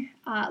training,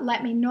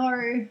 let me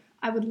know.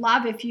 I would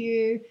love if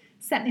you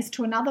sent this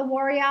to another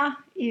warrior,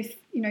 if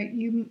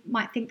you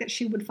might think that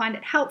she would find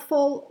it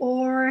helpful,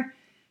 or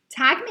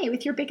tag me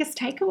with your biggest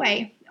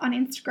takeaway on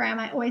Instagram.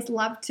 I always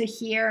love to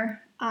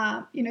hear,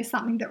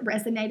 something that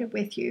resonated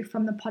with you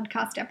from the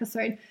podcast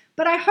episode.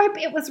 But I hope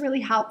it was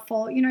really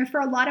helpful. For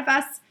a lot of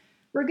us,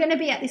 we're going to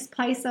be at this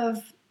place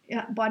of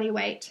body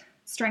weight,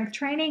 strength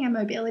training, and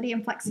mobility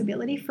and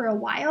flexibility for a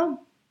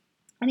while.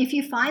 And if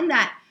you find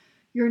that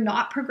you're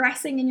not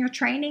progressing in your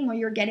training or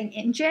you're getting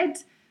injured,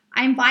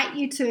 I invite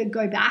you to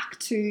go back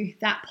to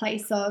that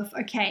place of,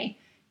 okay,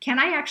 can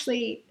I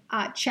actually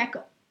check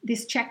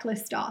this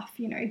checklist off?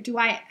 Can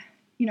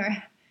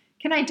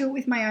I do it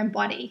with my own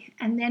body?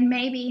 And then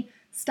maybe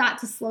start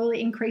to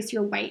slowly increase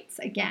your weights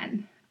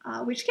again,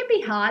 which can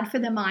be hard for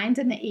the mind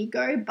and the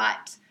ego,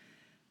 but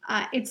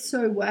it's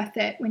so worth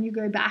it when you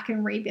go back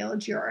and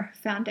rebuild your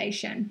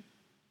foundation.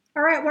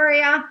 All right,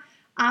 warrior,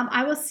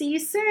 I will see you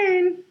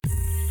soon.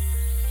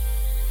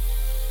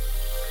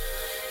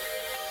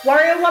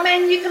 Warrior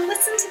Woman, you can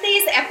listen to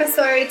these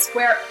episodes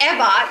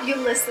wherever you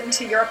listen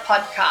to your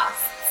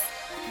podcasts.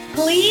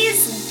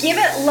 Please give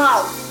it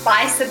love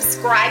by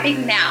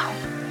subscribing now.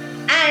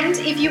 And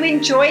if you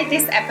enjoyed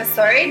this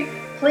episode,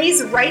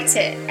 please rate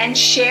it and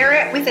share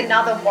it with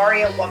another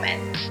warrior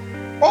woman.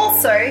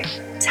 Also,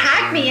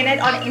 tag me in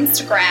it on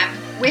Instagram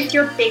with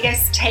your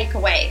biggest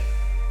takeaway.